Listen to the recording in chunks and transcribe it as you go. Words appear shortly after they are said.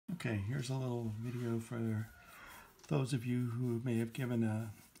Okay, here's a little video for those of you who may have given a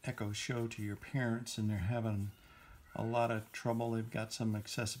Echo Show to your parents and they're having a lot of trouble. They've got some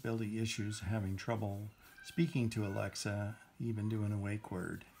accessibility issues, having trouble speaking to Alexa, even doing a wake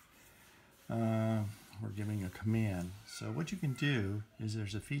word. We're giving a command. So what you can do is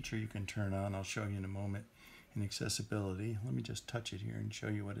there's a feature you can turn on. I'll show you in a moment in accessibility. Let me just touch it here and show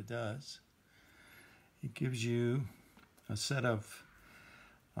you what it does. It gives you a set of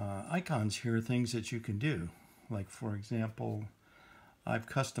icons here, things that you can do. Like, for example, I've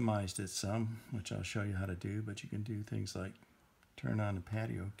customized it some, which I'll show you how to do, but you can do things like turn on the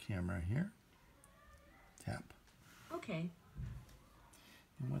patio camera here, tap. Okay.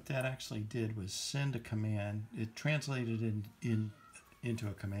 And what that actually did was send a command. It translated into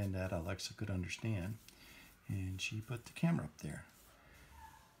a command that Alexa could understand, and she put the camera up there.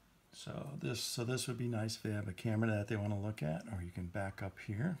 So this would be nice if they have a camera that they want to look at, or you can back up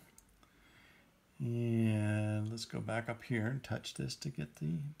here. And let's go back up here and touch this to get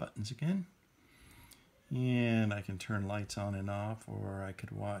the buttons again. And I can turn lights on and off, or I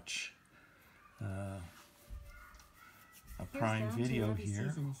could watch a Prime Video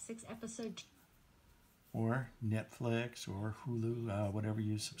here, or Netflix or Hulu, whatever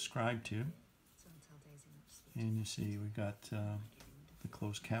you subscribe to. And you see we got the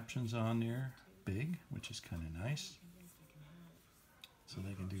closed captions on there, big, which is kind of nice. So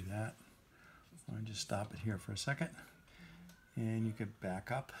they can do that. I'll just stop it here for a second. And you could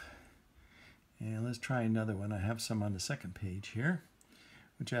back up. And let's try another one. I have some on the second page here,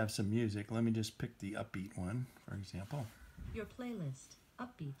 which have some music. Let me just pick the upbeat one, for example. Your playlist,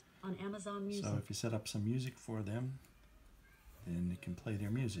 Upbeat, on Amazon Music. So if you set up some music for them, then they can play their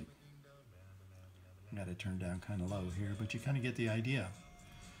music. I got it turned down kind of low here, but you kind of get the idea.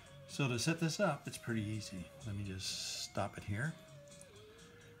 So to set this up, it's pretty easy. Let me just stop it here.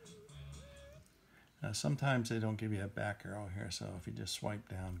 Sometimes they don't give you a back arrow here, so if you just swipe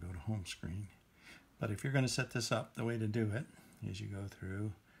down, go to home screen. But if you're going to set this up, the way to do it is you go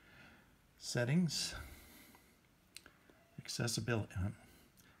through Settings, Accessibility.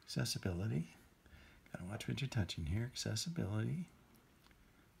 Gotta watch what you're touching here. Accessibility.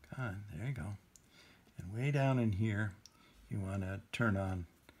 Come on, there you go. And way down in here, you want to turn on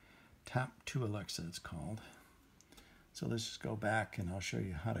Tap to Alexa, it's called. So let's just go back and I'll show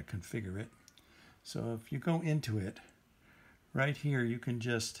you how to configure it. So if you go into it, right here you can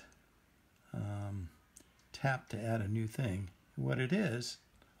just tap to add a new thing. What it is,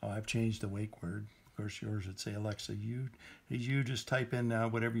 I've changed the wake word. Of course yours would say, Alexa, you just type in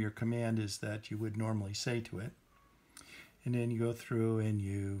whatever your command is that you would normally say to it. And then you go through and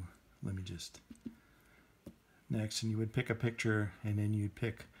you, let me just, next, and you would pick a picture, and then you'd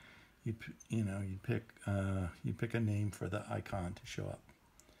pick, you'd pick a name for the icon to show up.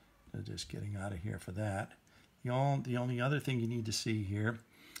 So just getting out of here for that. The only other thing you need to see here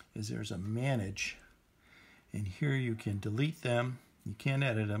is there's a manage, and here you can delete them. You can't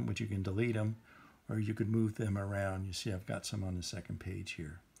edit them, but you can delete them, or you could move them around. You see I've got some on the second page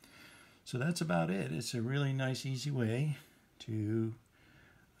here. So that's about it. It's a really nice, easy way to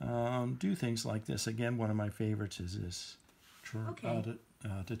do things like this. Again, one of my favorites is this,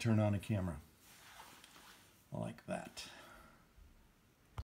 to turn on a camera like that.